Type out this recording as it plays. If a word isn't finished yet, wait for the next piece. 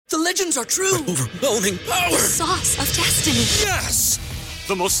The legends are true. Overwhelming power! Sauce of destiny. Yes!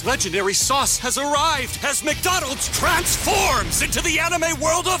 The most legendary sauce has arrived as McDonald's transforms into the anime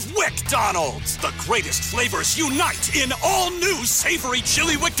world of WickDonald's. The greatest flavors unite in all new savory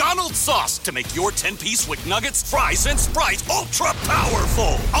chili McDonald's sauce to make your 10-piece Wick Nuggets, fries, and Sprite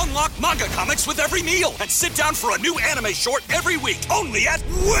ultra-powerful. Unlock manga comics with every meal and sit down for a new anime short every week only at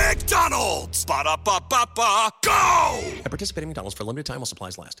WickDonald's. Ba-da-ba-ba-ba, go! At participating McDonald's for a limited time while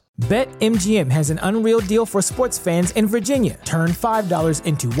supplies last. BetMGM has an unreal deal for sports fans in Virginia. Turn $5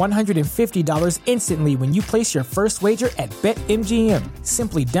 into $150 instantly when you place your first wager at BetMGM.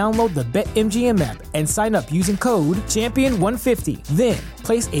 Simply download the BetMGM app and sign up using code Champion150. Then,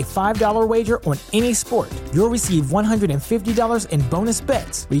 place a $5 wager on any sport. You'll receive $150 in bonus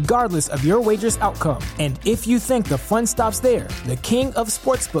bets, regardless of your wager's outcome. And if you think the fun stops there, the King of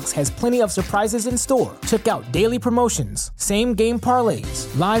Sportsbooks has plenty of surprises in store. Check out daily promotions, same-game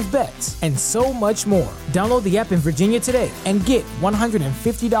parlays, live bets, and so much more. Download the app in Virginia today and get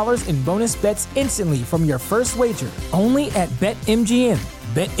 $150 in bonus bets instantly from your first wager. Only at BetMGM.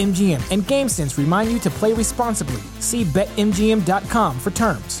 BetMGM and GameSense remind you to play responsibly. See BetMGM.com for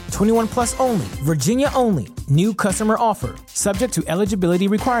terms. 21 plus only. Virginia only. New customer offer. Subject to eligibility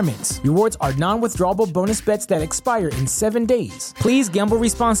requirements. Rewards are non-withdrawable bonus bets that expire in 7 days. Please gamble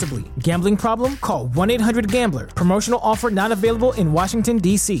responsibly. Gambling problem? Call 1-800-GAMBLER. Promotional offer not available in Washington,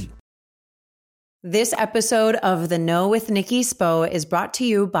 D.C. This episode of The Know with Nikki Spo is brought to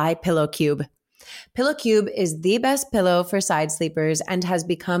you by PillowCube. PillowCube is the best pillow for side sleepers and has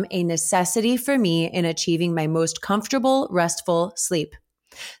become a necessity for me in achieving my most comfortable, restful sleep.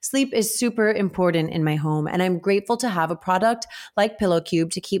 Sleep is super important in my home, and I'm grateful to have a product like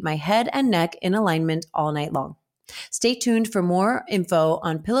PillowCube to keep my head and neck in alignment all night long. Stay tuned for more info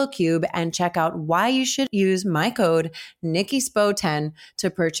on PillowCube and check out why you should use my code NikkiSpo10 to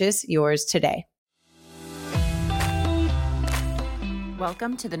purchase yours today.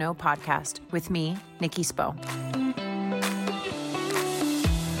 Welcome to the Know Podcast with me, Nikki Spo.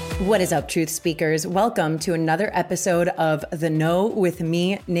 What is up, truth speakers? Welcome to another episode of The Know with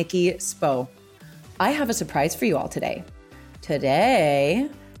me, Nikki Spo. I have a surprise for you all today. Today,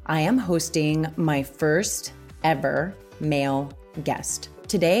 I am hosting my first ever male guest.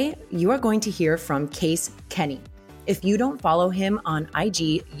 Today, you are going to hear from Case Kenny. If you don't follow him on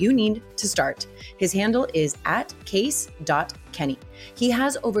IG, you need to start. His handle is @case.kenny. He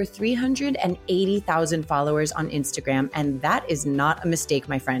has over 380,000 followers on Instagram, and that is not a mistake,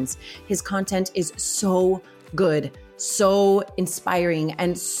 my friends. His content is so good, so inspiring,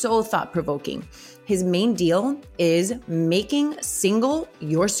 and so thought-provoking. His main deal is making single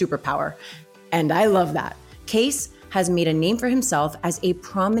your superpower, and I love that. Case has made a name for himself as a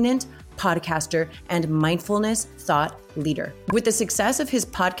prominent podcaster and mindfulness thought leader. With the success of his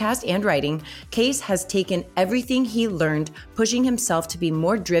podcast and writing, Case has taken everything he learned, pushing himself to be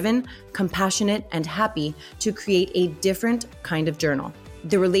more driven, compassionate, and happy to create a different kind of journal.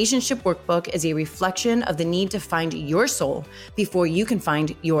 The Relationship Workbook is a reflection of the need to find your soul before you can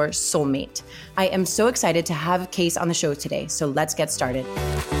find your soulmate. I am so excited to have Case on the show today, so let's get started.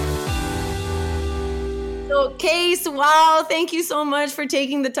 So Case, wow, thank you so much for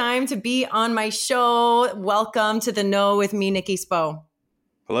taking the time to be on my show. Welcome to The Know with me, Nikki Spo.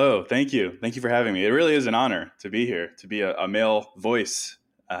 Hello, thank you. Thank you for having me. It really is an honor to be here, to be a male voice.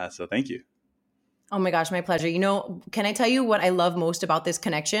 So thank you. Oh my gosh, my pleasure. You know, can I tell you what I love most about this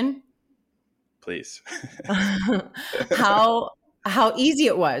connection? Please. How easy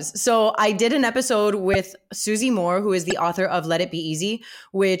it was. So I did an episode with Susie Moore, who is the author of Let It Be Easy,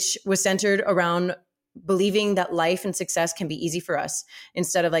 which was centered around believing that life and success can be easy for us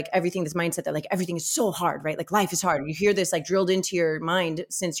instead of like everything, this mindset that like everything is so hard, right? Like life is hard. You hear this like drilled into your mind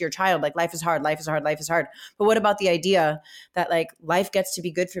since you're a child, like life is hard, life is hard, life is hard. But what about the idea that like life gets to be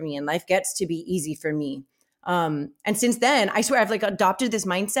good for me and life gets to be easy for me? And since then, I swear I've like adopted this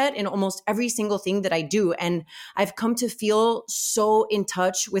mindset in almost every single thing that I do. And I've come to feel so in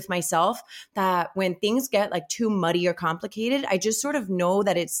touch with myself that when things get like too muddy or complicated, I just sort of know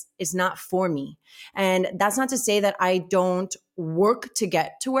that it's not for me. And that's not to say that I don't work to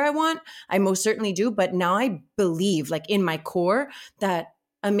get to where I want. I most certainly do. But now I believe like in my core that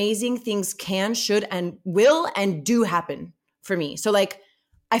amazing things can, should, and will and do happen for me. So like,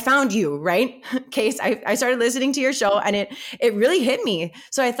 I found you, right? Case, I started listening to your show and it really hit me.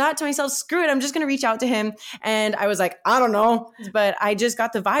 So I thought to myself, screw it, I'm just going to reach out to him. And I was like, I don't know, but I just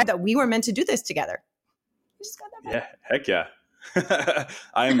got the vibe that we were meant to do this together. You just got that vibe. Yeah, heck yeah.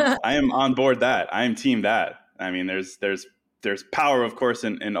 I am on board that. I am team that. I mean, there's power, of course,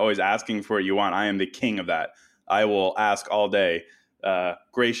 in always asking for what you want. I am the king of that. I will ask all day.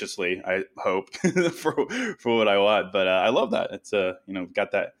 graciously, I hope, for what I want. But I love that. It's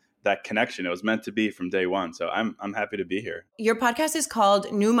got that connection. It was meant to be from day one. So I'm happy to be here. Your podcast is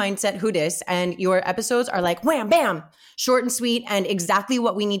called New Mindset Who Dis, and your episodes are like wham, bam, short and sweet, and exactly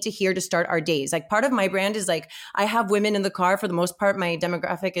what we need to hear to start our days. Like part of my brand is like I have women in the car. For the most part, my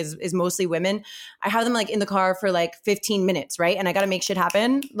demographic is mostly women. I have them like in the car for like 15 minutes, right? And I got to make shit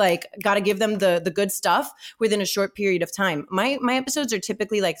happen. Like got to give them the good stuff within a short period of time. My episodes are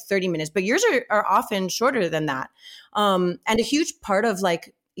typically like 30 minutes, but yours are often shorter than that. And a huge part of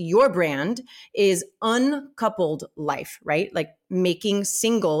like your brand is uncoupled life, right? Like making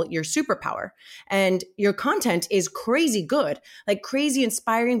single your superpower. And your content is crazy good, like crazy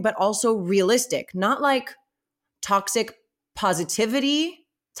inspiring, but also realistic, not like toxic positivity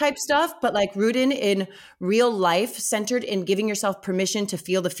type stuff, but like rooted in real life, centered in giving yourself permission to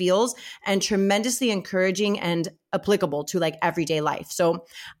feel the feels, and tremendously encouraging and applicable to like everyday life. So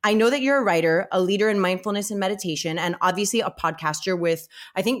I know that you're a writer, a leader in mindfulness and meditation, and obviously a podcaster with,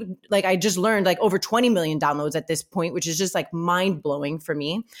 I think, like I just learned like over 20 million downloads at this point, which is just like mind blowing for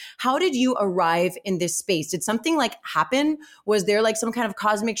me. How did you arrive in this space? Did something like happen? Was there like some kind of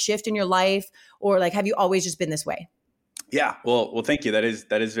cosmic shift in your life, or like have you always just been this way? Yeah. Well, thank you. That is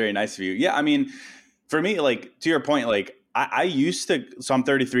very nice of you. Yeah. I mean, for me, like to your point, like I used to, so I'm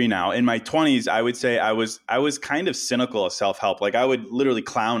 33 now. In my 20s, I would say I was kind of cynical of self-help. Like I would literally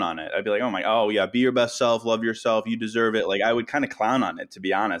clown on it. I'd be like, oh yeah, be your best self, love yourself, you deserve it. Like I would kind of clown on it, to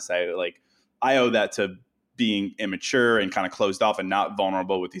be honest. I owe that to being immature and kind of closed off and not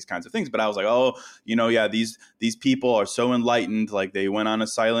vulnerable with these kinds of things. But I was like, yeah, these people are so enlightened. Like they went on a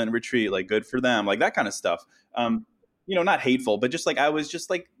silent retreat, like good for them, like that kind of stuff. Not hateful, but just like I was just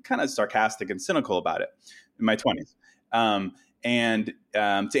like kind of sarcastic and cynical about it in my 20s.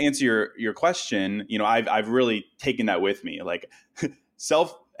 To answer your question, I've really taken that with me. Like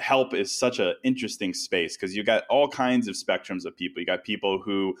self-help is such an interesting space because you got all kinds of spectrums of people. You got people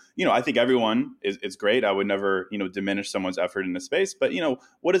who, I think everyone is great. I would never, diminish someone's effort in the space. But,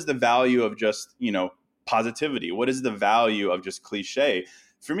 what is the value of just, positivity? What is the value of just cliche?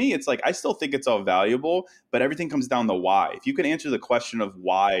 For me, it's like, I still think it's all valuable, but everything comes down to why. If you can answer the question of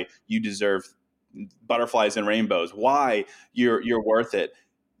why you deserve butterflies and rainbows, why you're worth it,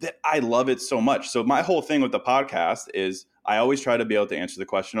 that I love it so much. So my whole thing with the podcast is I always try to be able to answer the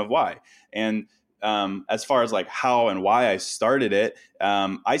question of why. And as far as like how and why I started it,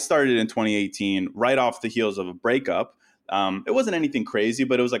 I started in 2018, right off the heels of a breakup. It wasn't anything crazy,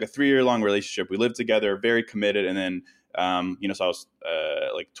 but it was like a 3-year-long relationship. We lived together, very committed. And then, so I was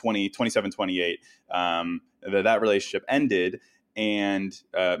like 27, 28. That relationship ended and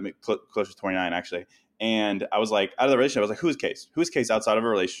closer to 29, actually. And I was like, out of the relationship, I was like, whose case? Whose case outside of a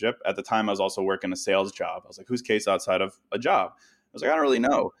relationship? At the time, I was also working a sales job. I was like, whose case outside of a job? I was like, I don't really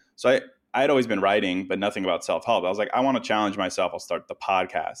know. So I had always been writing, but nothing about self-help. I was like, I want to challenge myself. I'll start the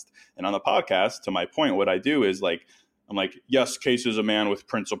podcast. And on the podcast, to my point, what I do is like, I'm like, yes, Case is a man with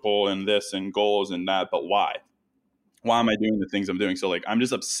principle and this and goals and that, but why? Why am I doing the things I'm doing? So like, I'm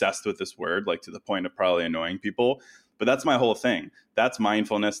just obsessed with this word, like to the point of probably annoying people, but that's my whole thing. That's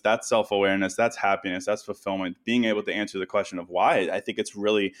mindfulness, that's self-awareness, that's happiness, that's fulfillment, being able to answer the question of why. I think it's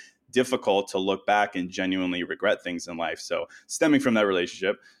really difficult to look back and genuinely regret things in life. So stemming from that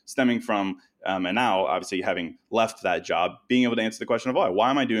relationship, stemming from, and now obviously having left that job, being able to answer the question of why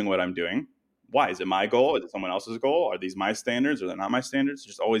am I doing what I'm doing? Why? Is it my goal? Is it someone else's goal? Are these my standards? Are they not my standards?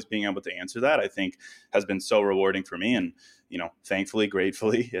 Just always being able to answer that, I think, has been so rewarding for me. And, thankfully,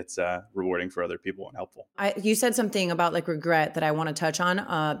 gratefully, it's rewarding for other people and helpful. You said something about like regret that I want to touch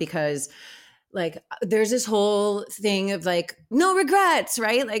on because like there's this whole thing of like, no regrets,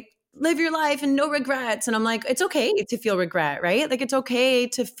 right? Like live your life and no regrets. And I'm like, it's okay to feel regret, right? Like it's okay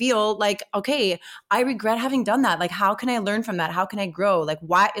to feel like, okay, I regret having done that. Like, how can I learn from that? How can I grow? Like,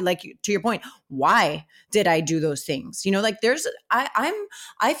 why, like to your point, why did I do those things? Like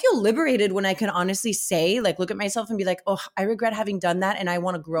I feel liberated when I can honestly say, like, look at myself and be like, oh, I regret having done that. And I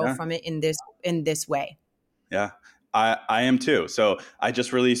want to grow from it in this way. Yeah, I am too. So I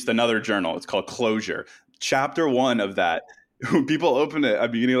just released another journal. It's called Closure. Chapter 1 of that, when people open it,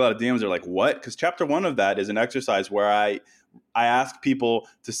 I'm getting a lot of DMs. They're like, what? Because chapter 1 of that is an exercise where I ask people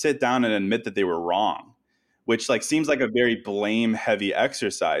to sit down and admit that they were wrong, which like seems like a very blame heavy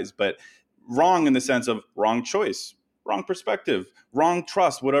exercise, but wrong in the sense of wrong choice, wrong perspective, wrong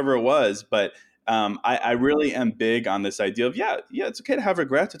trust, whatever it was. But I really am big on this idea of, yeah, it's okay to have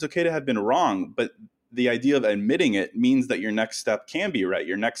regrets. It's okay to have been wrong. But the idea of admitting it means that your next step can be right.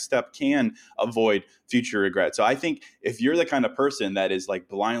 Your next step can avoid future regret. So I think if you're the kind of person that is like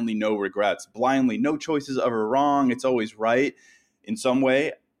blindly no regrets, blindly no choices ever wrong, it's always right, in some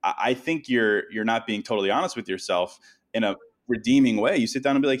way, I think you're not being totally honest with yourself in a redeeming way. You sit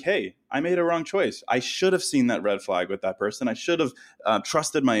down and be like, hey, I made a wrong choice. I should have seen that red flag with that person. I should have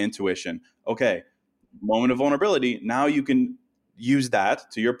trusted my intuition. Okay, moment of vulnerability. Now you can use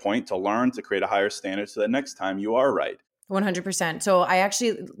that, to your point, to learn, to create a higher standard so that next time you are right. 100%. So I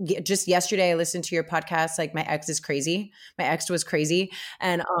actually just yesterday I listened to your podcast. Like my ex is crazy. My ex was crazy.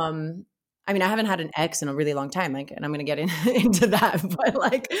 And I mean, I haven't had an ex in a really long time. Like, and I'm going to get into that, but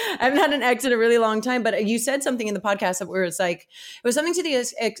like, I haven't had an ex in a really long time. But you said something in the podcast where it's like, it was something to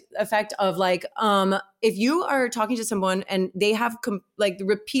the effect of like, if you are talking to someone and they have like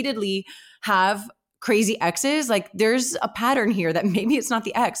repeatedly have crazy exes, like there's a pattern here that maybe it's not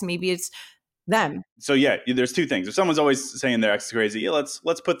the ex, maybe it's them. So yeah, there's two things. If someone's always saying their ex is crazy, yeah,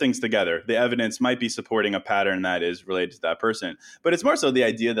 let's put things together. The evidence might be supporting a pattern that is related to that person, but it's more so the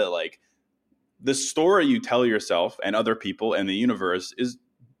idea that like the story you tell yourself and other people and the universe is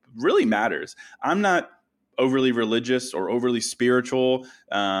really matters. I'm not overly religious or overly spiritual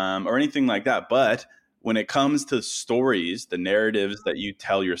or anything like that, but when it comes to stories, the narratives that you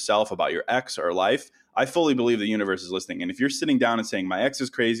tell yourself about your ex or life, I fully believe the universe is listening. And if you're sitting down and saying, my ex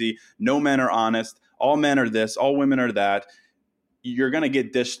is crazy, no men are honest, all men are this, all women are that, you're going to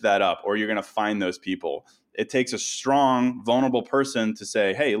get dished that up, or you're going to find those people. It takes a strong, vulnerable person to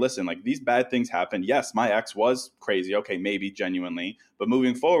say, hey, listen, like these bad things happen. Yes, my ex was crazy. Okay, maybe genuinely. But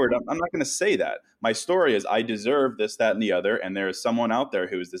moving forward, I'm not going to say that. My story is I deserve this, that, and the other. And there is someone out there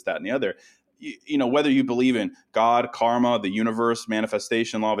who is this, that, and the other. You know, whether you believe in God, karma, the universe,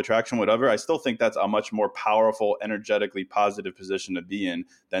 manifestation, law of attraction, whatever, I still think that's a much more powerful, energetically positive position to be in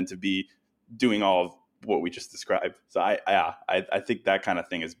than to be doing all of what we just described. So I think that kind of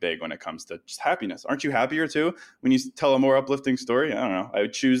thing is big when it comes to just happiness. Aren't you happier too when you tell a more uplifting story? I don't know. I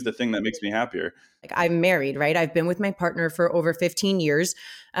would choose the thing that makes me happier. Like I'm married, right? I've been with my partner for over 15 years.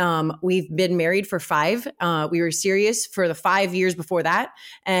 We've been married for 5. We were serious for the 5 years before that.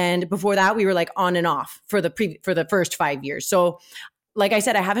 And before that, we were like on and off for the first 5 years. So like I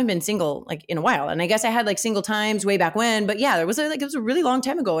said, I haven't been single like in a while. And I guess I had like single times way back when, but yeah, it was a really long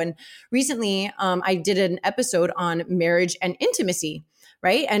time ago. And recently I did an episode on marriage and intimacy.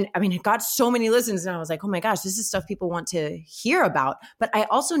 Right. And I mean, it got so many listens and I was like, oh my gosh, this is stuff people want to hear about. But I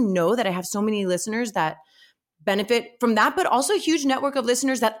also know that I have so many listeners that benefit from that, but also a huge network of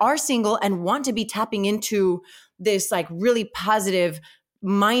listeners that are single and want to be tapping into this like really positive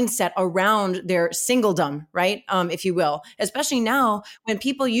mindset around their singledom, right? If you will, especially now when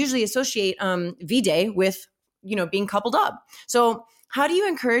people usually associate V-Day with, you know, being coupled up. So how do you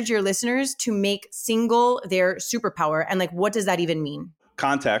encourage your listeners to make single their superpower? And like, what does that even mean?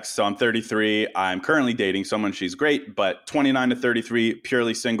 Context. So I'm 33. I'm currently dating someone. She's great, but 29 to 33,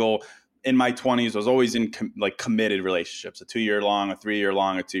 purely single. In my 20s, I was always in committed relationships, a 2-year long, a 3-year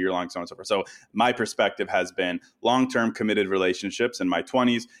long, a 2-year long, so on and so forth. So my perspective has been long-term committed relationships in my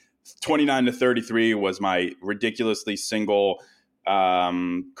 20s. 29 to 33 was my ridiculously single,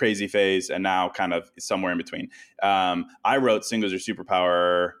 crazy phase, and now kind of somewhere in between. I wrote Singles Your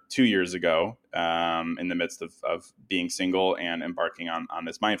Superpower 2 years ago in the midst of being single and embarking on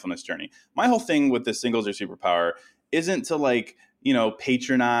this mindfulness journey. My whole thing with the Singles Your Superpower isn't to like, you know,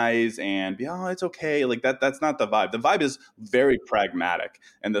 patronize and be, oh, it's okay. Like that's not the vibe. The vibe is very pragmatic.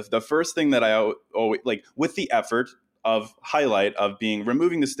 And the first thing that I always like with the effort of highlight of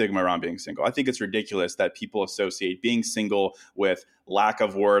removing the stigma around being single. I think it's ridiculous that people associate being single with lack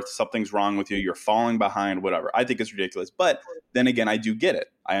of worth, something's wrong with you, you're falling behind, whatever. I think it's ridiculous. But then again, I do get it.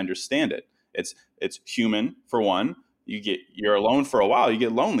 I understand it. It's human for one. You're alone for a while, you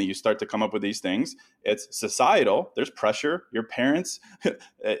get lonely, you start to come up with these things. It's societal, there's pressure. Your parents,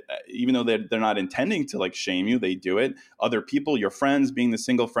 even though they're not intending to like shame you, they do it. Other people, your friends, being the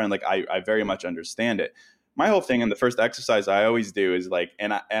single friend, like I very much understand it. My whole thing, and the first exercise I always do is like,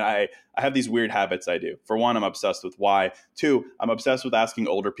 and I have these weird habits I do. For one, I'm obsessed with why. 2, I'm obsessed with asking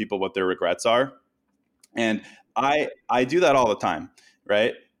older people what their regrets are. And I do that all the time,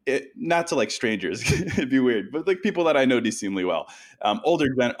 right? Not to like strangers, it'd be weird, but like people that I know decently well,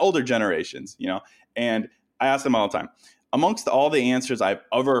 older generations, you know, and I ask them all the time. Amongst all the answers I've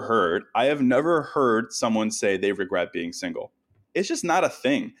ever heard, I have never heard someone say they regret being single. It's just not a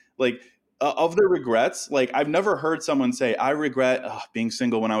thing. Like of the regrets, like I've never heard someone say, I regret being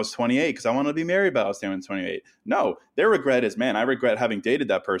single when I was 28 because I wanted to be married by I was 28. No, their regret is, man, I regret having dated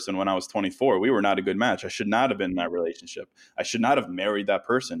that person when I was 24. We were not a good match. I should not have been in that relationship. I should not have married that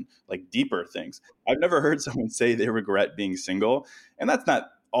person, like deeper things. I've never heard someone say they regret being single. And that's not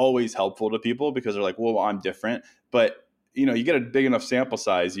always helpful to people because they're like, well, I'm different. But you get a big enough sample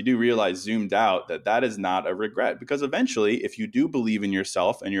size, you do realize zoomed out that is not a regret, because eventually if you do believe in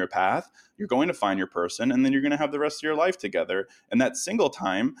yourself and your path, you're going to find your person, and then you're going to have the rest of your life together. And that single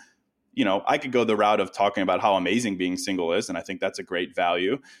time, I could go the route of talking about how amazing being single is. And I think that's a great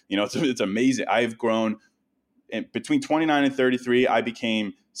value. It's amazing. I've grown between 29 and 33. I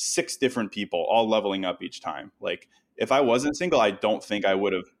became 6 different people, all leveling up each time. Like if I wasn't single, I don't think I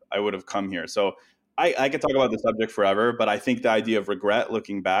would have come here. So I could talk about the subject forever, but I think the idea of regret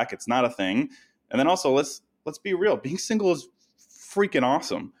looking back, it's not a thing. And then also let's be real. Being single is freaking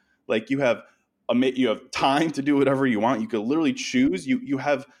awesome. Like you have time to do whatever you want. You could literally choose.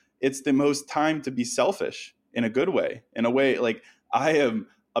 It's the most time to be selfish in a good way. In a way, like I am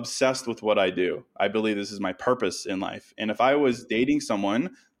obsessed with what I do. I believe this is my purpose in life. And if I was dating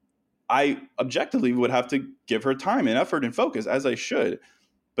someone, I objectively would have to give her time and effort and focus, as I should.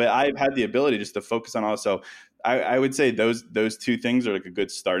 But I've had the ability just to focus on all. So I would say those 2 things are like a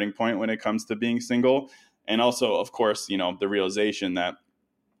good starting point when it comes to being single. And also, of course, the realization that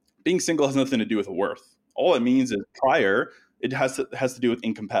being single has nothing to do with worth. All it means is it has to do with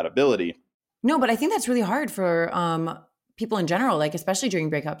incompatibility. No, but I think that's really hard for people in general, like especially during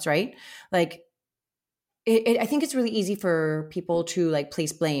breakups, right? Like I think it's really easy for people to like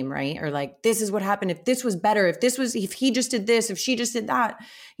place blame, right? Or like, this is what happened. If this was better, if he just did this, if she just did that,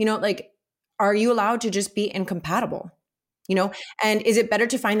 like, are you allowed to just be incompatible? And is it better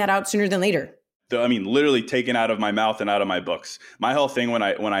to find that out sooner than later? Literally taken out of my mouth and out of my books. My whole thing when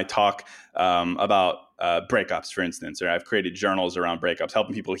I talk about breakups, for instance, or I've created journals around breakups,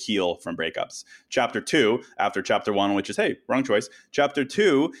 helping people heal from breakups. Chapter 2, after chapter 1, which is, hey, wrong choice. Chapter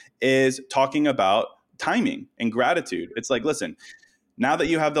 2 is talking about timing and gratitude. It's like, listen, now that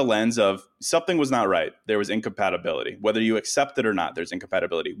you have the lens of something was not right, there was incompatibility, whether you accept it or not, there's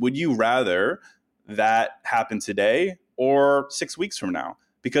incompatibility. Would you rather that happen today or 6 weeks from now?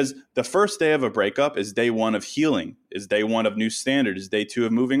 Because the first day of a breakup is day 1 of healing, is day 1 of new standard, is day 2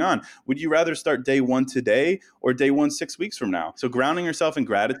 of moving on. Would you rather start day 1 today or day 1 6 weeks from now? So grounding yourself in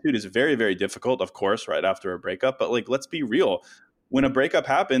gratitude is very, very difficult, of course, right after a breakup. But like, let's be real. When a breakup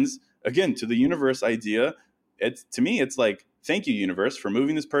happens, again, to the universe idea, to me, it's like, thank you, universe, for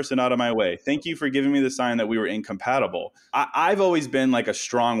moving this person out of my way. Thank you for giving me the sign that we were incompatible. I've always been like a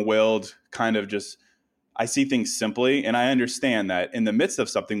strong-willed kind of just, I see things simply, and I understand that in the midst of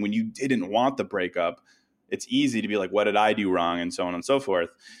something, when you didn't want the breakup, it's easy to be like, what did I do wrong? And so on and so forth.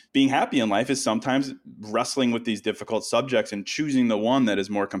 Being happy in life is sometimes wrestling with these difficult subjects and choosing the one that is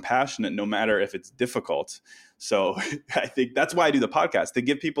more compassionate, no matter if it's difficult. So I think that's why I do the podcast, to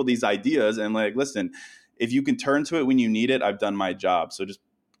give people these ideas and like, listen, if you can turn to it when you need it, I've done my job. So just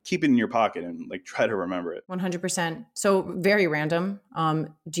keep it in your pocket and like try to remember it. 100%. So very random.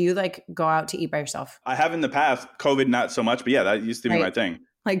 Do you like go out to eat by yourself? I have in the past, COVID, not so much, but yeah, that used to be my thing.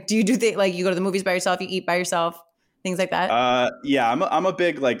 Like, do you do things like you go to the movies by yourself, you eat by yourself, things like that? Yeah, I'm a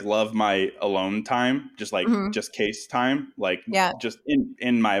big, like, love my alone time, just like just case time, like just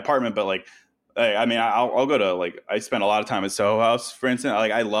in my apartment. But like, I'll go to, like, I spend a lot of time at Soho House, for instance.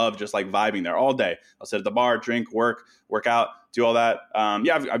 Like, I love just like vibing there all day. I'll sit at the bar, drink, work out, do all that.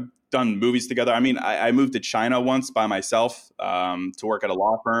 I've done movies together. I moved to China once by myself to work at a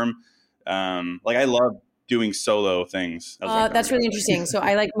law firm. Like, I love doing solo things. That's really interesting. So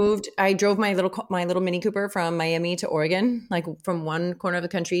I drove my little Mini Cooper from Miami to Oregon, like from one corner of the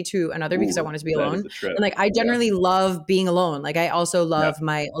country to another, because I wanted to be alone. And like, I generally love being alone. Like, I also love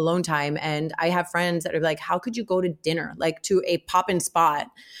my alone time. And I have friends that are like, how could you go to dinner, like to a pop-in spot,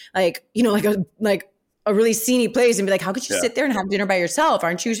 like, like a really sceney place, and be like, how could you sit there and have dinner by yourself?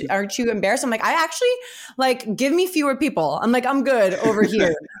 Aren't you embarrassed? I'm like, I actually, like, give me fewer people. I'm like, I'm good over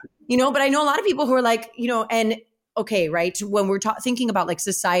here. But I know a lot of people who are like, and okay, right. When we're thinking about like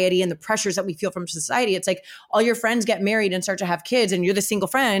society and the pressures that we feel from society, it's like all your friends get married and start to have kids, and you're the single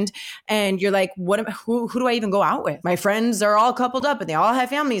friend, and you're like, who do I even go out with? My friends are all coupled up and they all have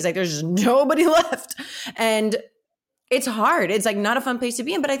families. Like, there's nobody left. And it's hard. It's like not a fun place to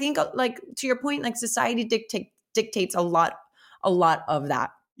be in. But I think, like, to your point, like, society dictates a lot of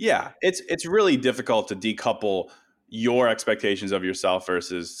that. Yeah. It's really difficult to decouple your expectations of yourself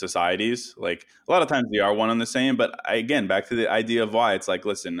versus society's. Like, a lot of times they are one and the same, but again, back to the idea of why. It's like,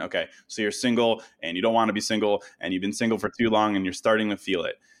 listen, okay, so you're single and you don't want to be single, and you've been single for too long and you're starting to feel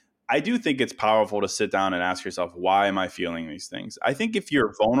it. I do think it's powerful to sit down and ask yourself, why am I feeling these things? I think if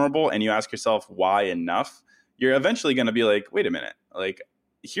you're vulnerable and you ask yourself why enough, you're eventually going to be like, wait a minute, like,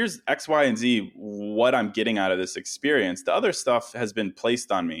 here's X, Y, and Z, what I'm getting out of this experience. The other stuff has been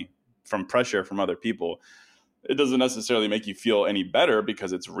placed on me from pressure from other people. It doesn't necessarily make you feel any better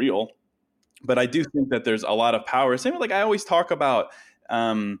because it's real. But I do think that there's a lot of power. Same like I always talk about,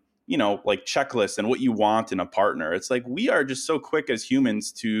 like checklists and what you want in a partner. It's like we are just so quick as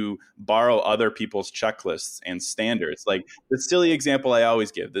humans to borrow other people's checklists and standards. Like the silly example I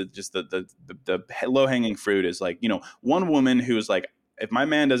always give, the low hanging fruit is like, one woman who's like, if my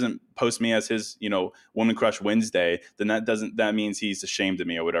man doesn't post me as his, woman crush Wednesday, then that means he's ashamed of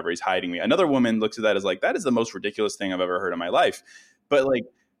me or whatever. He's hiding me. Another woman looks at that as like, that is the most ridiculous thing I've ever heard in my life. But like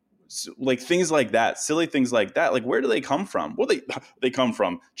things like that, silly things like that, like where do they come from? Well, they come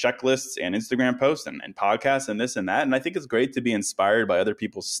from checklists and Instagram posts and podcasts and this and that. And I think it's great to be inspired by other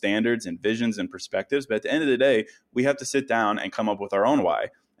people's standards and visions and perspectives. But at the end of the day, we have to sit down and come up with our own why.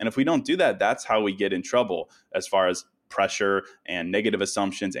 And if we don't do that, that's how we get in trouble as far as pressure and negative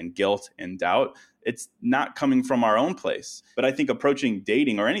assumptions and guilt and doubt. It's not coming from our own place. But I think approaching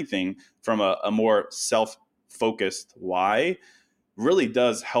dating or anything from a more self-focused why really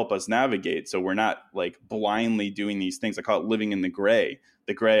does help us navigate. So we're not like blindly doing these things. I call it living in the gray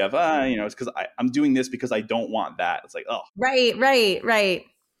of, it's because I'm doing this because I don't want that. It's like, oh. Right.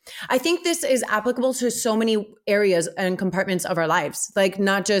 I think this is applicable to so many areas and compartments of our lives. Like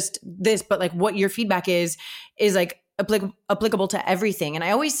not just this, but like what your feedback is like applicable to everything. And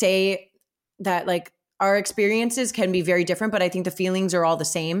I always say that like our experiences can be very different, but I think the feelings are all the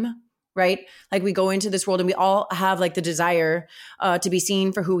same. Right? Like we go into this world and we all have like the desire to be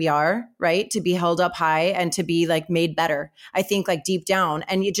seen for who we are, right? To be held up high and to be like made better. I think like deep down,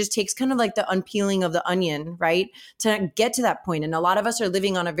 and it just takes kind of like the unpeeling of the onion, right? To get to that point. And a lot of us are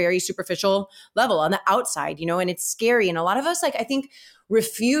living on a very superficial level on the outside, and it's scary. And a lot of us, like, I think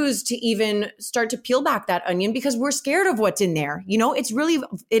refuse to even start to peel back that onion because we're scared of what's in there.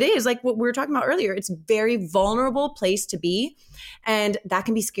 It is like what we were talking about earlier. It's a very vulnerable place to be. And that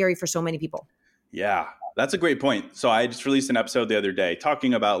can be scary for so many people. Yeah, that's a great point. So I just released an episode the other day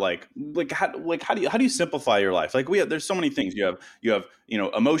talking about how do you simplify your life? Like there's so many things. You have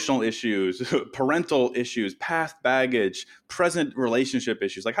emotional issues, parental issues, past baggage, present relationship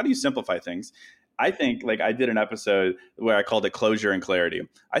issues. Like how do you simplify things? I think like I did an episode where I called it closure and clarity.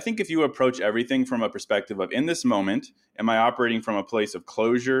 I think if you approach everything from a perspective of in this moment, am I operating from a place of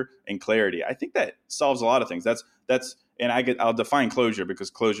closure and clarity? I think that solves a lot of things. And I'll define closure because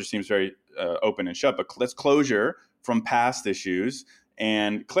closure seems very open and shut, but that's closure from past issues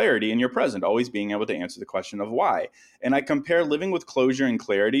and clarity in your present, always being able to answer the question of why. And I compare living with closure and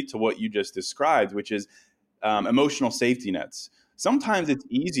clarity to what you just described, which is emotional safety nets. Sometimes it's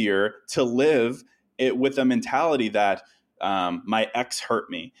easier to live it with a mentality that my ex hurt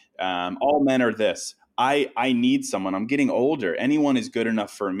me. All men are this. I need someone. I'm getting older. Anyone is good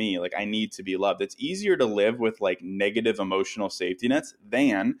enough for me. Like I need to be loved. It's easier to live with like negative emotional safety nets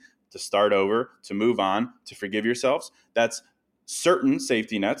than to start over, to move on, to forgive yourselves. That's certain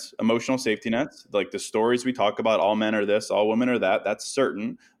safety nets, emotional safety nets, like the stories we talk about, all men are this, all women are that. That's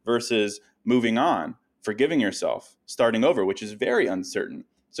certain versus moving on, forgiving yourself, starting over, which is very uncertain.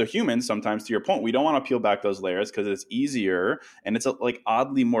 So humans, sometimes to your point, we don't want to peel back those layers because it's easier and it's like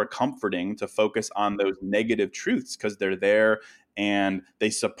oddly more comforting to focus on those negative truths because they're there and they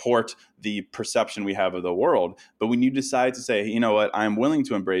support the perception we have of the world. But when you decide to say, you know what, I'm willing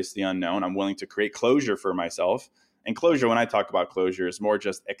to embrace the unknown, I'm willing to create closure for myself. And closure, when I talk about closure, is more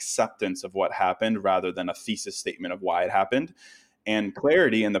just acceptance of what happened rather than a thesis statement of why it happened. And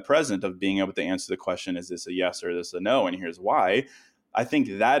clarity in the present of being able to answer the question, is this a yes or is this a no? And here's why. I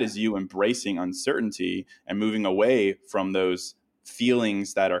think that is you embracing uncertainty and moving away from those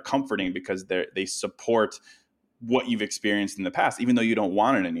feelings that are comforting because they support what you've experienced in the past, even though you don't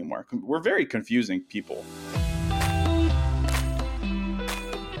want it anymore. We're very confusing people.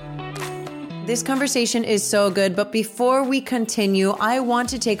 This conversation is so good, but before we continue, I want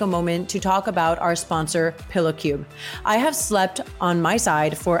to take a moment to talk about our sponsor, PillowCube. I have slept on my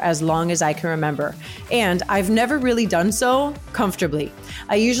side for as long as I can remember, and I've never really done so comfortably.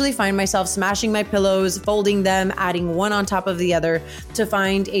 I usually find myself smashing my pillows, folding them, adding one on top of the other to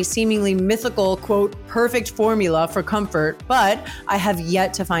find a seemingly mythical, quote, perfect formula for comfort, but I have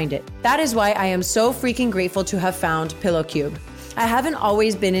yet to find it. That is why I am so freaking grateful to have found PillowCube. I haven't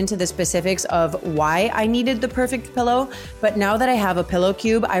always been into the specifics of why I needed the perfect pillow, but now that I have a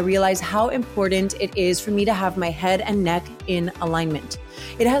PillowCube, I realize how important it is for me to have my head and neck in alignment.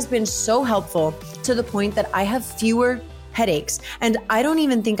 It has been so helpful to the point that I have fewer headaches, and I don't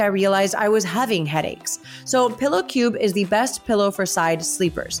even think I realized I was having headaches. So PillowCube is the best pillow for side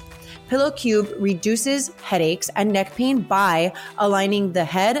sleepers. PillowCube reduces headaches and neck pain by aligning the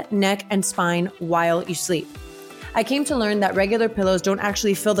head, neck, and spine while you sleep. I came to learn that regular pillows don't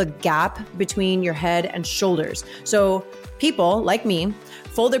actually fill the gap between your head and shoulders. So People like me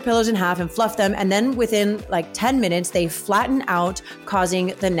fold their pillows in half and fluff them, and then within like 10 minutes, they flatten out,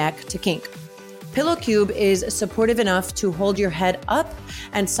 causing the neck to kink. Pillow Cube is supportive enough to hold your head up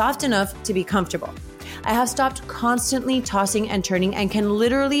and soft enough to be comfortable. I have stopped constantly tossing and turning and can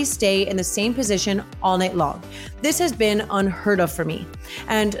literally stay in the same position all night long. This has been unheard of for me.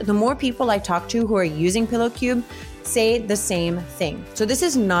 And the more people I talk to who are using Pillow Cube say the same thing. So this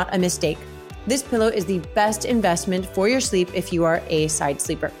is not a mistake. This pillow is the best investment for your sleep if you are a side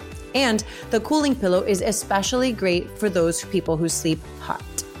sleeper. And the cooling pillow is especially great for those people who sleep hot.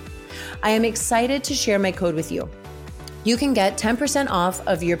 I am excited to share my code with you. You can get 10% off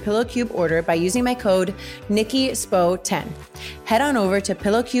of your Pillow Cube order by using my code NikkiSpo10. Head on over to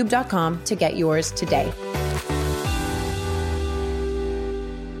pillowcube.com to get yours today.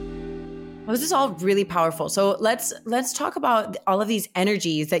 Well, this is all really powerful. So let's talk about all of these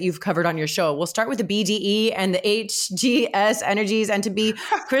energies that you've covered on your show. We'll start with the BDE and the HGS energies, and to be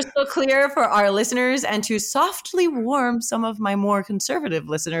crystal clear for our listeners and to softly warm some of my more conservative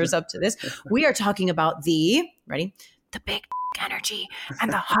listeners up to this, we are talking about the big energy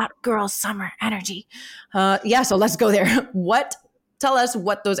and the hot girl summer energy. So let's go there. Tell us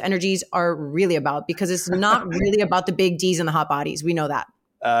what those energies are really about, because it's not really about the big D's and the hot bodies. We know that.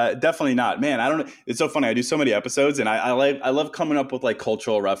 Definitely not, man. I don't know. It's so funny. I do so many episodes, and I love coming up with like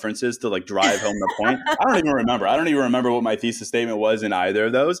cultural references to like drive home the point. I don't even remember what my thesis statement was in either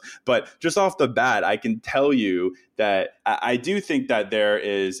of those. But just off the bat, I can tell you that I do think that there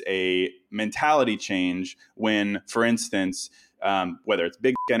is a mentality change when, for instance, whether it's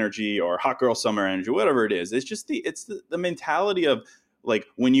big energy or hot girl summer energy, whatever it is, it's just the mentality of, like,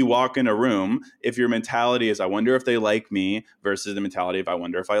 when you walk in a room, if your mentality is, I wonder if they like me, versus the mentality of, I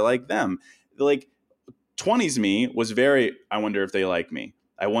wonder if I like them. Like 20s me was very, I wonder if they like me.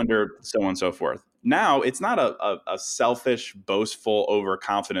 I wonder, so on and so forth. Now it's not a selfish, boastful,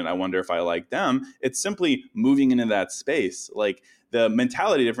 overconfident, I wonder if I like them. It's simply moving into that space. Like the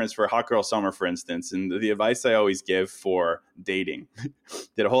mentality difference for hot girl summer, for instance, and the advice I always give for dating.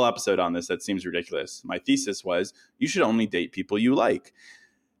 Did a whole episode on this that seems ridiculous. My thesis was, you should only date people you like.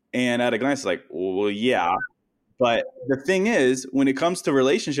 And at a glance, it's like, well, yeah. But the thing is, when it comes to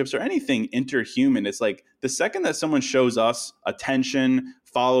relationships or anything interhuman, it's like the second that someone shows us attention,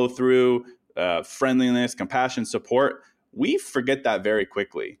 follow through, friendliness, compassion, support, we forget that very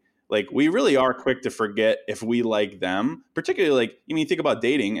quickly. Like, we really are quick to forget if we like them, particularly like, you think about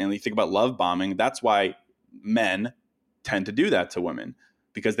dating and you think about love bombing. That's why men tend to do that to women,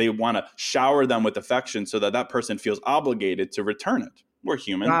 because they want to shower them with affection so that person feels obligated to return it. We're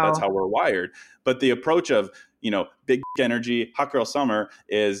human. Wow. That's how we're wired. But the approach of, big energy, hot girl summer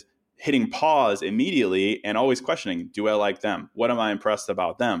is hitting pause immediately and always questioning, do I like them? What am I impressed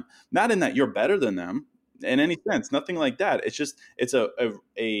about them? Not in that you're better than them in any sense, nothing like that. It's just, it's a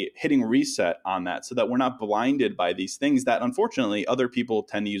hitting reset on that so that we're not blinded by these things that unfortunately other people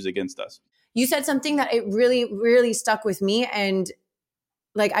tend to use against us. You said something that it really, really stuck with me. And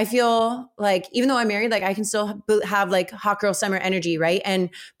like, I feel like even though I'm married, like I can still have like hot girl summer energy, right? And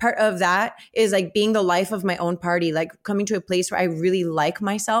part of that is like being the life of my own party, like coming to a place where I really like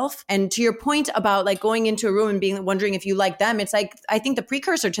myself. And to your point about like going into a room and wondering if you like them, it's like, I think the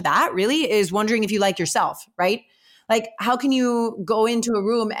precursor to that really is wondering if you like yourself, right? Like, how can you go into a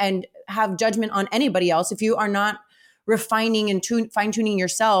room and have judgment on anybody else if you are not refining and fine tuning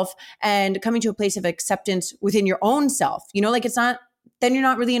yourself and coming to a place of acceptance within your own self? Like it's not, then you're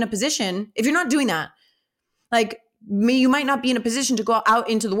not really in a position, if you're not doing that, like you might not be in a position to go out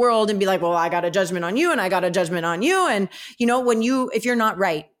into the world and be like, well, I got a judgment on you and I got a judgment on you. And if you're not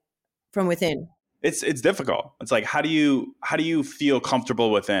right from within, it's difficult. It's like, how do you feel comfortable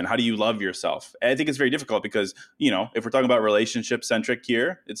within? How do you love yourself? And I think it's very difficult because, if we're talking about relationship centric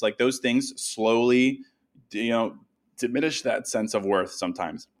here, it's like those things slowly, diminish that sense of worth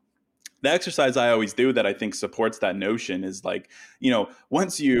sometimes. The exercise I always do that I think supports that notion is like,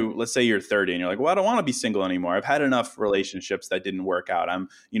 once let's say you're 30 and you're like, well, I don't want to be single anymore. I've had enough relationships that didn't work out.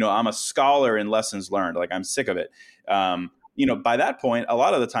 I'm a scholar in lessons learned. Like, I'm sick of it. By that point, a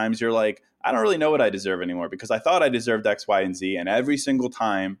lot of the times you're like, I don't really know what I deserve anymore because I thought I deserved X, Y, and Z. And every single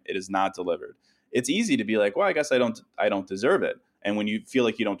time it is not delivered. It's easy to be like, well, I guess I don't deserve it. And when you feel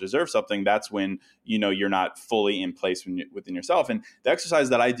like you don't deserve something, that's when, you're not fully in place within yourself. And the exercise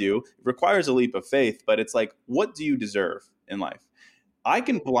that I do requires a leap of faith, but it's like, what do you deserve in life? I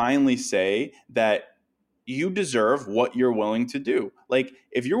can blindly say that you deserve what you're willing to do. Like,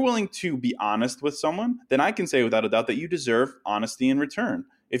 if you're willing to be honest with someone, then I can say without a doubt that you deserve honesty in return.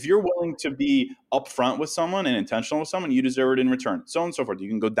 If you're willing to be upfront with someone and intentional with someone, you deserve it in return, so on and so forth. You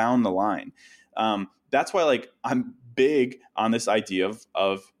can go down the line. That's why, like, I'm big on this idea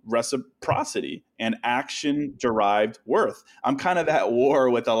of reciprocity and action derived worth. I'm kind of at war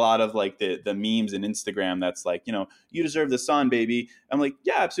with a lot of like the memes and Instagram that's like, you deserve the sun, baby. I'm like,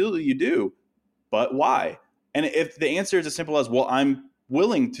 yeah, absolutely you do. But why? And if the answer is as simple as, well, I'm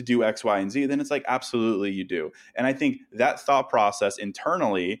willing to do X, Y, and Z, then it's like, absolutely you do. And I think that thought process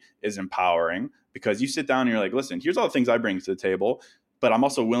internally is empowering, because you sit down and you're like, listen, here's all the things I bring to the table, but I'm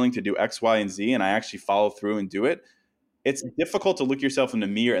also willing to do X, Y, and Z, and I actually follow through and do it. It's difficult to look yourself in the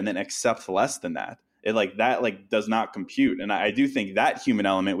mirror and then accept less than that. It like that like does not compute. And I do think that human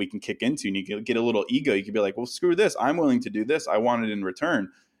element we can kick into, and you can get a little ego. You can be like, well, screw this. I'm willing to do this. I want it in return.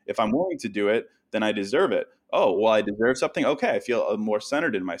 If I'm willing to do it, then I deserve it. Oh, well, I deserve something. Okay, I feel more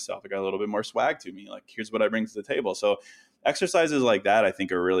centered in myself. I got a little bit more swag to me. Like, here's what I bring to the table. So exercises like that, I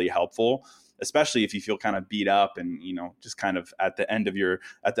think, are really helpful, especially if you feel kind of beat up and, just kind of at the end of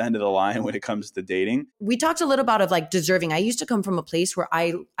the line when it comes to dating. We talked a little about of like deserving. I used to come from a place where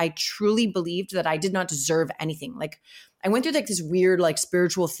I truly believed that I did not deserve anything. Like, I went through like this weird like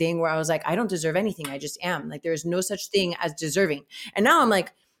spiritual thing where I was like, I don't deserve anything. I just am. Like, there's no such thing as deserving. And now I'm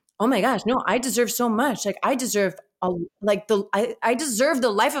like, oh my gosh, no, I deserve so much. Like, I deserve I deserve the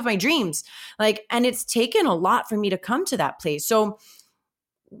life of my dreams. Like, and it's taken a lot for me to come to that place. So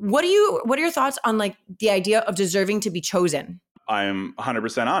what are your thoughts on like the idea of deserving to be chosen? I'm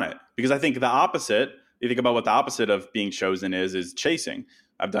 100% on it, because I think the opposite, you think about what the opposite of being chosen is chasing.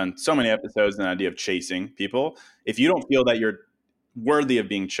 I've done so many episodes on the idea of chasing people. If you don't feel that you're worthy of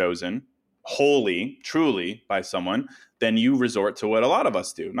being chosen wholly, truly by someone, then you resort to what a lot of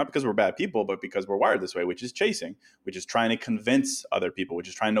us do, not because we're bad people, but because we're wired this way, which is chasing, which is trying to convince other people, which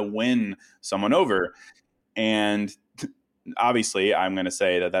is trying to win someone over. And obviously, I'm going to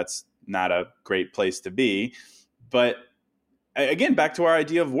say that that's not a great place to be. But again, back to our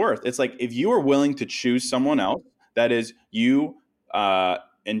idea of worth. It's like, if you are willing to choose someone else, that is, you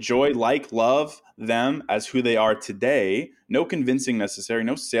enjoy, like, love them as who they are today, no convincing necessary,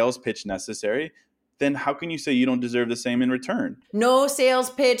 no sales pitch necessary, then how can you say you don't deserve the same in return? No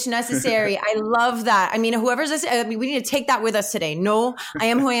sales pitch necessary. I love that. I mean, whoever's listening, we need to take that with us today. No, I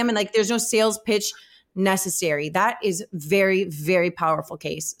am who I am. And like, there's no sales pitch necessary. That is very, very powerful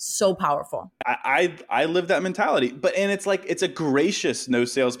case. So powerful. I live that mentality, and it's like, it's a gracious no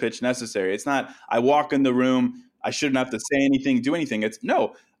sales pitch necessary. It's not, I walk in the room, I shouldn't have to say anything, do anything. It's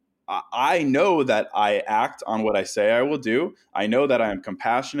no, I know that I act on what I say I will do. I know that I am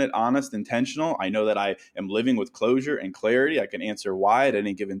compassionate, honest, intentional. I know that I am living with closure and clarity. I can answer why at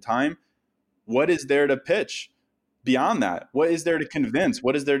any given time. What is there to pitch beyond that? What is there to convince?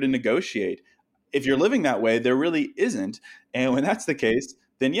 What is there to negotiate? If you're living that way, there really isn't. And when that's the case,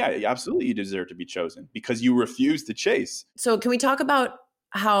 then yeah, absolutely you deserve to be chosen, because you refuse to chase. So can we talk about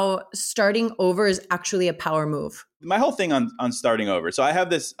how starting over is actually a power move? My whole thing on starting over. So I have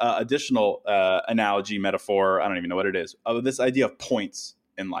this additional analogy, metaphor, I don't even know what it is, of this idea of points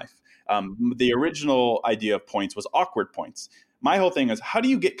in life. The original idea of points was awkward points. My whole thing is, how do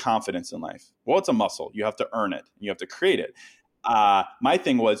you get confidence in life? Well, it's a muscle. You have to earn it. You have to create it. My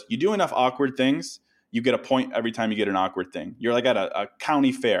thing was, you do enough awkward things, you get a point every time you get an awkward thing. You're like at a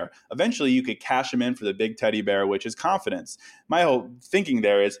county fair. Eventually, you could cash them in for the big teddy bear, which is confidence. My whole thinking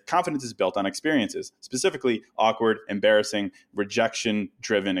there is, confidence is built on experiences, specifically awkward, embarrassing,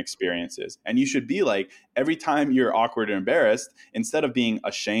 rejection-driven experiences. And you should be like, every time you're awkward and embarrassed, instead of being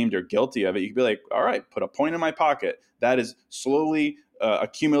ashamed or guilty of it, you could be like, all right, put a point in my pocket. That is slowly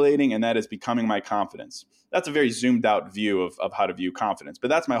accumulating, and that is becoming my confidence. That's a very zoomed out view of how to view confidence. But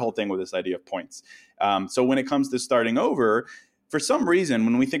that's my whole thing with this idea of points. So when it comes to starting over, for some reason,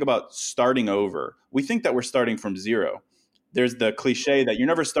 when we think about starting over, we think that we're starting from zero. There's the cliche that you're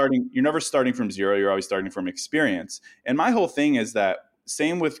never starting from zero. You're always starting from experience. And my whole thing is that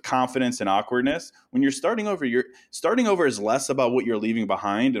same with confidence and awkwardness. When you're starting over is less about what you're leaving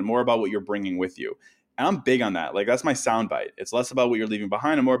behind and more about what you're bringing with you. And I'm big on that. Like, that's my soundbite. It's less about what you're leaving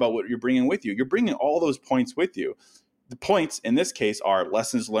behind and more about what you're bringing with you. You're bringing all those points with you. The points in this case are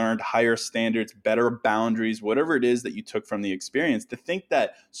lessons learned, higher standards, better boundaries, whatever it is that you took from the experience. To think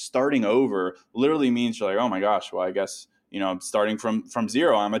that starting over literally means you're like, oh my gosh, well, I guess, I'm starting from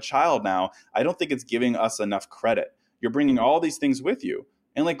zero. I'm a child now. I don't think it's giving us enough credit. You're bringing all these things with you.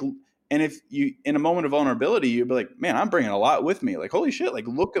 And if you, in a moment of vulnerability, you'd be like, man, I'm bringing a lot with me. Like, holy shit, like,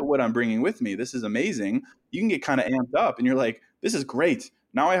 look at what I'm bringing with me. This is amazing. You can get kind of amped up and you're like, this is great.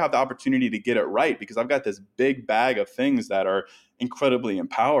 Now I have the opportunity to get it right because I've got this big bag of things that are incredibly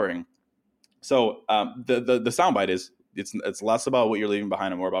empowering. So the soundbite is, it's less about what you're leaving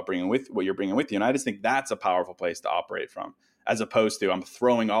behind and more about what you're bringing with you. And I just think that's a powerful place to operate from. as opposed to I'm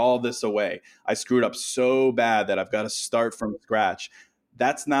throwing all this away. I screwed up so bad that I've got to start from scratch.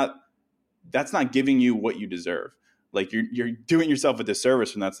 That's not giving you what you deserve. Like you're doing yourself a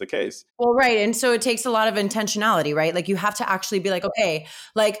disservice when that's the case. Well, right. And so it takes a lot of intentionality, right? Like you have to actually be like, okay,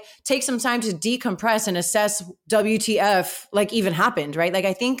 like take some time to decompress and assess WTF like even happened, right? Like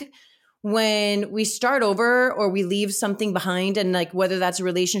I think when we start over or we leave something behind, and like whether that's a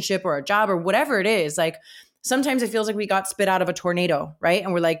relationship or a job or whatever it is, like sometimes it feels like we got spit out of a tornado, right?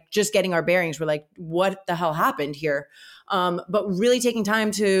 And we're like just getting our bearings. We're like, what the hell happened here? But really taking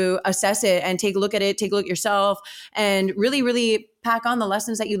time to assess it and take a look at it, take a look at yourself, and really, really pack on the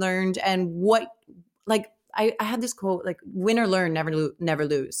lessons that you learned. And what, like, I had this quote, like, win or learn, never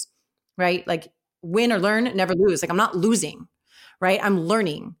lose, right? Like, win or learn, never lose. Like, I'm not losing, right? I'm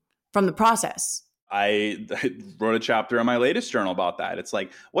learning from the process. I wrote a chapter in my latest journal about that. It's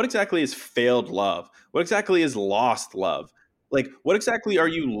like, what exactly is failed love? What exactly is lost love? Like, what exactly are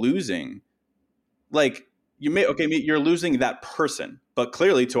you losing? Like, you're losing that person, but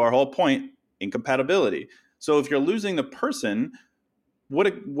clearly, to our whole point, incompatibility. So if you're losing the person,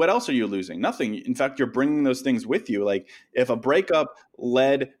 what else are you losing? Nothing. In fact, you're bringing those things with you. Like if a breakup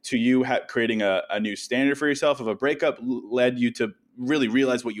led to you creating a new standard for yourself, if a breakup led you to really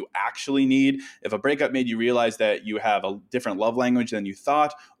realize what you actually need, if a breakup made you realize that you have a different love language than you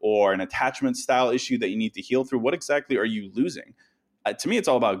thought, or an attachment style issue that you need to heal through, what exactly are you losing? To me, it's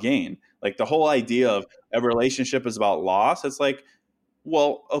all about gain. Like the whole idea of a relationship is about loss. It's like,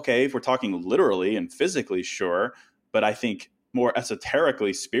 well, okay, if we're talking literally and physically, sure. But I think more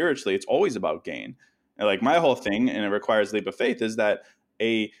esoterically, spiritually, it's always about gain. And like my whole thing, and it requires leap of faith, is that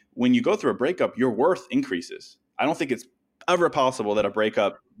when you go through a breakup, your worth increases. I don't think it's ever possible that a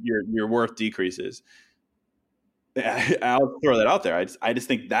breakup, your worth decreases. I'll throw that out there. I just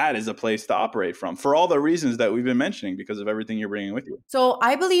think that is a place to operate from for all the reasons that we've been mentioning, because of everything you're bringing with you. So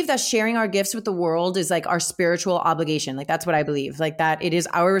I believe that sharing our gifts with the world is like our spiritual obligation. Like that's what I believe. Like that it is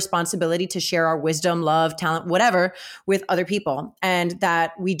our responsibility to share our wisdom, love, talent, whatever with other people. And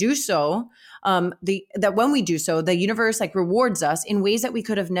that we do so, that when we do so, the universe like rewards us in ways that we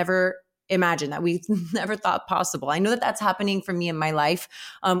could have never imagined, that we never thought possible. I know that that's happening for me in my life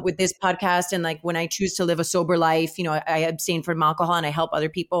with this podcast. And like when I choose to live a sober life, you know, I abstain from alcohol and I help other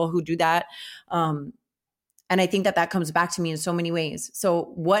people who do that. And I think that comes back to me in so many ways.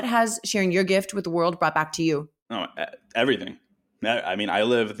 So what has sharing your gift with the world brought back to you? Oh, everything. I mean, I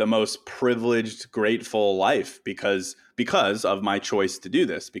live the most privileged, grateful life because of my choice to do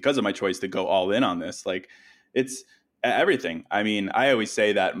this, because of my choice to go all in on this. Like it's everything. I mean, I always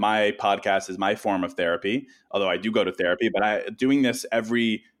say that my podcast is my form of therapy, although I do go to therapy, but doing this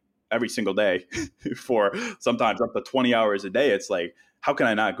every single day for sometimes up to 20 hours a day, it's like, how can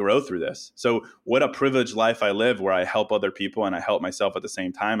I not grow through this? So what a privileged life I live, where I help other people and I help myself at the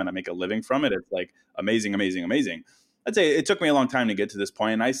same time, and I make a living from it. It's like amazing, amazing, amazing. I'd say it took me a long time to get to this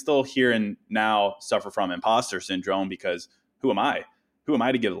point, and I still here and now suffer from imposter syndrome, because who am I? Who am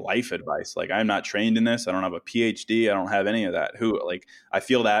I to give life advice? Like, I'm not trained in this. I don't have a PhD. I don't have any of that. I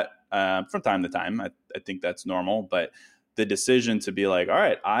feel that from time to time. I think that's normal. But the decision to be like, all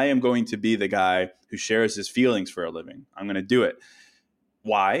right, I am going to be the guy who shares his feelings for a living. I'm going to do it.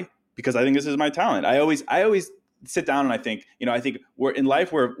 Why? Because I think this is my talent. I always sit down and I think we're in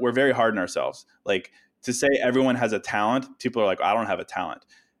life, we're very hard on ourselves. Like to say everyone has a talent, people are like, I don't have a talent.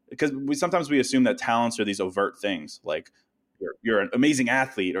 Because sometimes we assume that talents are these overt things, like you're an amazing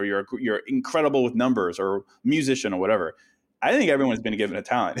athlete, or you're incredible with numbers, or musician, or whatever. I think everyone's been given a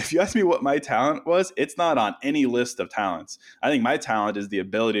talent. If you ask me what my talent was, it's not on any list of talents. I think my talent is the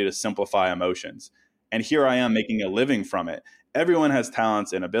ability to simplify emotions. And here I am making a living from it. Everyone has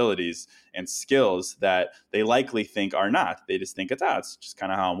talents and abilities and skills that they likely think are not. They just think it's just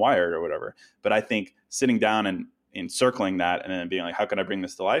kind of how I'm wired or whatever. But I think sitting down and encircling that and then being like, how can I bring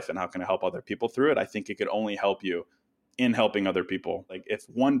this to life and how can I help other people through it? I think it could only help you in helping other people. Like if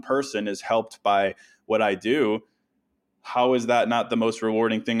one person is helped by what I do, how is that not the most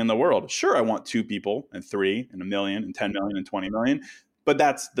rewarding thing in the world? Sure, I want 2 people and 3 and 1 million and 10 million and 20 million. But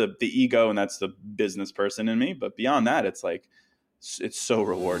that's the ego and that's the business person in me. But beyond that, it's like, it's so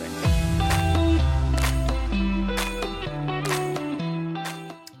rewarding.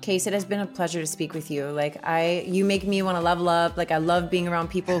 Case, it has been a pleasure to speak with you. Like you make me want to level up. Like I love being around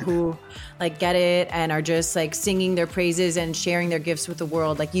people who like get it and are just like singing their praises and sharing their gifts with the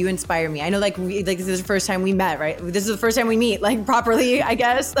world. Like you inspire me. I know like this is the first time we met, right? This is the first time we meet like properly, I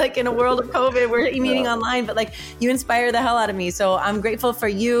guess, like in a world of COVID, we're meeting online, but like you inspire the hell out of me. So I'm grateful for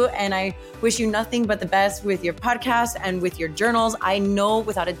you. And I wish you nothing but the best with your podcast and with your journals. I know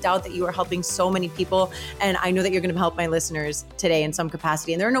without a doubt that you are helping so many people. And I know that you're going to help my listeners today in some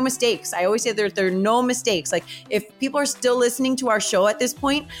capacity. And there are no mistakes. I always say there are no mistakes. Like if people are still listening to our show at this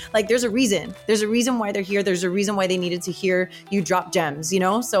point, like there's a reason. There's a reason why they're here. There's a reason why they needed to hear you drop gems, you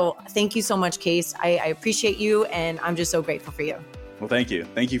know? So thank you so much, Case. I appreciate you. And I'm just so grateful for you. Well, thank you.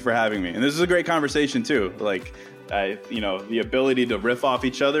 Thank you for having me. And this is a great conversation too. Like, the ability to riff off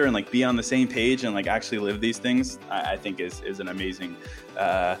each other and like be on the same page and like actually live these things, I think is an amazing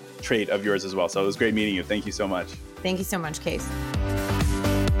trait of yours as well. So it was great meeting you. Thank you so much. Thank you so much, Case.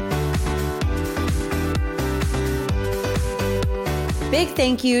 Big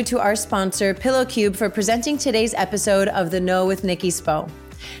thank you to our sponsor, PillowCube, for presenting today's episode of The Know with Nikki Spo.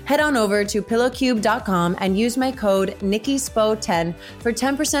 Head on over to pillowcube.com and use my code NikkiSpo10 for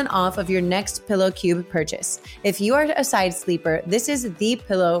 10% off of your next PillowCube purchase. If you are a side sleeper, this is the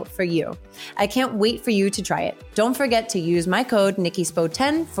pillow for you. I can't wait for you to try it. Don't forget to use my code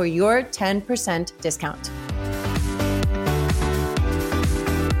NikkiSpo10 for your 10% discount.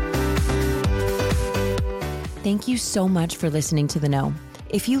 Thank you so much for listening to The Know.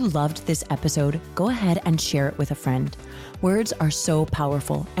 If you loved this episode, go ahead and share it with a friend. Words are so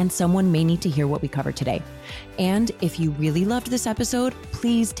powerful, and someone may need to hear what we covered today. And if you really loved this episode,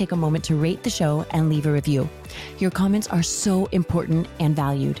 please take a moment to rate the show and leave a review. Your comments are so important and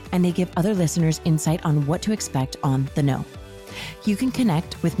valued, and they give other listeners insight on what to expect on The Know. You can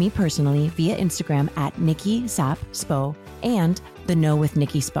connect with me personally via Instagram at Nikki Sap Spo and The Know with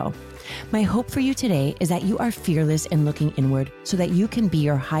Nikki Spo. My hope for you today is that you are fearless in looking inward so that you can be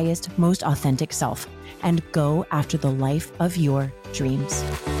your highest, most authentic self and go after the life of your dreams.